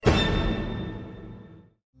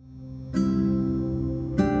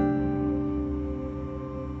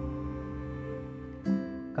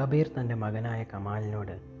കബീർ തൻ്റെ മകനായ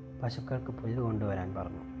കമാലിനോട് പശുക്കൾക്ക് പുല്ല് കൊണ്ടുവരാൻ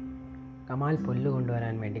പറഞ്ഞു. കമാൽ പുല്ല്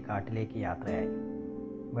കൊണ്ടുവരാൻ വേണ്ടി കാട്ടിലേക്ക് യാത്രയായി.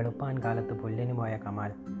 വെളുപ്പാൻ കാലത്ത് പുല്ലിന് പോയ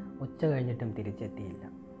കമാൽ ഉച്ച കഴിഞ്ഞിട്ടും തിരിച്ചെത്തിയില്ല.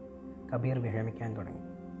 കബീർ വിഷമിക്കാൻ തുടങ്ങി.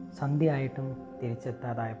 സന്ധ്യയായിട്ടും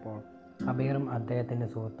തിരിച്ചെത്താതായപ്പോൾ കബീറും അദ്ദേഹത്തിൻ്റെ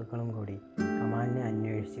സുഹൃത്തുക്കളും കൂടി കമാലിനെ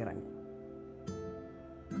അന്വേഷിച്ചിറങ്ങി.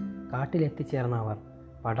 കാട്ടിലെത്തിച്ചേർന്ന അവർ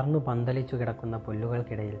പടർന്നു പന്തലിച്ചു കിടക്കുന്ന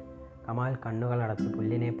പുല്ലുകൾക്കിടയിൽ കമാൽ കണ്ണുകളടച്ച്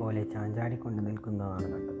പുല്ലിനെ പോലെ ചാഞ്ചാടിക്കൊണ്ട് നിൽക്കുന്നതാണ്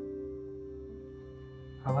കണ്ടത്.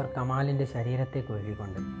 അവർ കമാലിൻ്റെ ശരീരത്തെ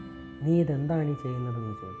കുരുകിക്കൊണ്ട് "നീ ഇതെന്താണ് ഈ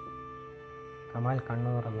ചെയ്യുന്നതെന്ന് ചോദിച്ചു. കമാൽ കണ്ണു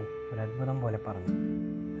തുറന്ന് ഒരു അത്ഭുതം പോലെ പറഞ്ഞു,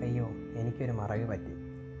 "അയ്യോ, എനിക്കൊരു മറവി പറ്റി.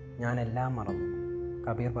 ഞാനെല്ലാം മറന്നു."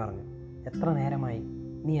 കബീർ പറഞ്ഞു, "എത്ര നേരമായി?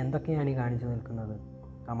 നീ എന്തൊക്കെയാണ് ഈ കാണിച്ചു നിൽക്കുന്നത്?"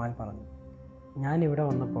 കമാൽ പറഞ്ഞു, "ഞാനിവിടെ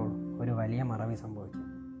വന്നപ്പോൾ ഒരു വലിയ മറവി സംഭവിച്ചു."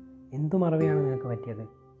 "എന്തു മറവിയാണ് നിനക്ക് പറ്റിയത്?"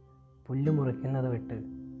 "പുല്ല് മുറിക്കുന്നത്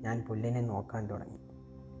വിട്ട് ഞാൻ പുല്ലിനെ നോക്കാൻ തുടങ്ങി.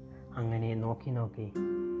 അങ്ങനെ നോക്കി നോക്കി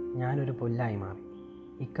ഞാനൊരു പുല്ലായി മാറി.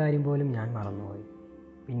 ഇക്കാര്യം പോലും ഞാൻ മറന്നുപോയി.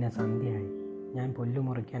 പിന്നെ സന്ധ്യയായി. ഞാൻ പുല്ല്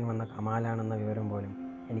മുറിക്കാൻ വന്ന കമാലാണെന്ന വിവരം പോലും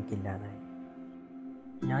എനിക്കില്ലാതായി.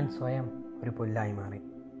 ഞാൻ സ്വയം ഒരു പുല്ലായി മാറി.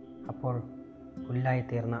 അപ്പോൾ പുല്ലായി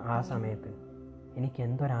തീർന്ന ആ സമയത്ത് എനിക്ക്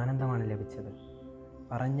എന്തൊരാനന്ദമാണ് ലഭിച്ചത്.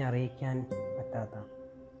 പറഞ്ഞറിയിക്കാൻ പറ്റാത്ത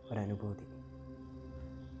ഒരനുഭൂതി.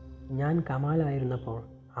 ഞാൻ കമാലായിരുന്നപ്പോൾ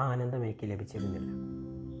ആ ആനന്ദം എനിക്ക് ലഭിച്ചിരുന്നില്ല.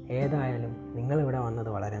 ഏതായാലും നിങ്ങളിവിടെ വന്നത്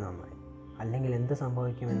വളരെ നന്നായി. അല്ലെങ്കിൽ എന്ത്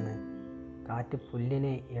സംഭവിക്കുമെന്ന് കാറ്റ്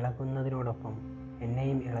പുല്ലിനെ ഇളകുന്നതിനോടൊപ്പം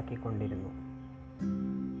എന്നെയും ഇളക്കിക്കൊണ്ടിരുന്നു.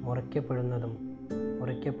 മുറിക്കപ്പെടുന്നതും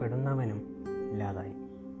മുറിക്കപ്പെടുന്നവനും ഇല്ലാതായി.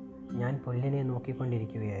 ഞാൻ പുല്ലിനെ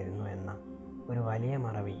നോക്കിക്കൊണ്ടിരിക്കുകയായിരുന്നു എന്ന ഒരു വലിയ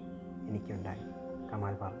മറവി എനിക്കുണ്ടായി."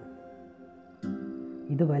 കമാൽ പറഞ്ഞു.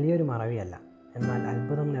 ഇത് വലിയൊരു മറവിയല്ല, എന്നാൽ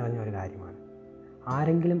അത്ഭുതം നിറഞ്ഞൊരു കാര്യമാണ്.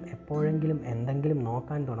 ആരെങ്കിലും എപ്പോഴെങ്കിലും എന്തെങ്കിലും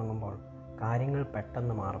നോക്കാൻ തുടങ്ങുമ്പോൾ കാര്യങ്ങൾ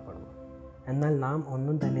പെട്ടെന്ന് മാറപ്പെടുന്നു. എന്നാൽ നാം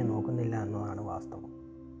ഒന്നും തന്നെ നോക്കുന്നില്ല എന്നതാണ് വാസ്തവം.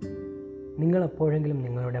 നിങ്ങൾ എപ്പോഴെങ്കിലും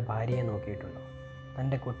നിങ്ങളുടെ ഭാര്യയെ നോക്കിയിട്ടുണ്ടോ?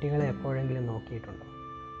 തൻ്റെ കുട്ടികളെ എപ്പോഴെങ്കിലും നോക്കിയിട്ടുണ്ടോ?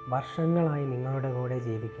 വർഷങ്ങളായി നിങ്ങളുടെ കൂടെ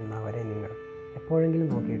ജീവിക്കുന്നവരെ നിങ്ങൾ എപ്പോഴെങ്കിലും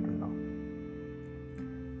നോക്കിയിട്ടുണ്ടോ?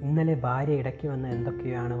 ഇന്നലെ ഭാര്യ ഇടയ്ക്ക് വന്ന്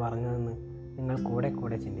എന്തൊക്കെയാണ് പറഞ്ഞതെന്ന് നിങ്ങൾ കൂടെ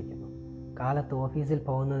കൂടെ ചിന്തിക്കുന്നു. കാലത്ത് ഓഫീസിൽ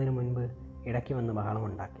പോകുന്നതിന് മുൻപ് ഇടയ്ക്ക് വന്ന്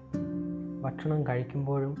ബഹളമുണ്ടാക്കി. ഭക്ഷണം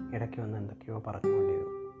കഴിക്കുമ്പോഴും ഇടയ്ക്ക് വന്ന് എന്തൊക്കെയോ പറഞ്ഞുകൊണ്ടിരുന്നു.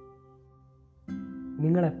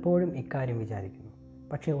 നിങ്ങൾ എപ്പോഴും ഇക്കാര്യം വിചാരിക്കുന്നു,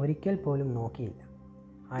 പക്ഷെ ഒരിക്കൽ പോലും നോക്കിയില്ല.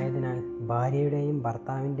 ആയതിനാൽ ഭാര്യയുടെയും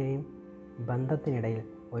ഭർത്താവിൻ്റെയും ബന്ധത്തിനിടയിൽ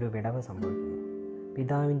ഒരു വിടവ് സംഭവിക്കുന്നു.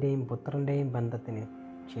 പിതാവിൻ്റെയും പുത്രൻ്റെയും ബന്ധത്തിന്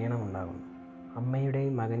ക്ഷീണമുണ്ടാകുന്നു.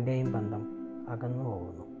 അമ്മയുടെയും മകൻ്റെയും ബന്ധം അകന്നു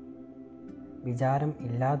പോകുന്നു. വിചാരം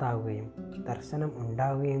ഇല്ലാതാവുകയും ദർശനം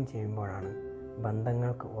ഉണ്ടാവുകയും ചെയ്യുമ്പോഴാണ്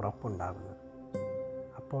ബന്ധങ്ങൾക്ക് ഉറപ്പുണ്ടാകുന്നത്.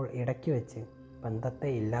 അപ്പോൾ ഇടയ്ക്ക് വെച്ച് ബന്ധത്തെ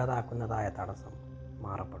ഇല്ലാതാക്കുന്നതായ തടസ്സം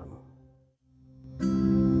മാറപ്പെടുന്നു.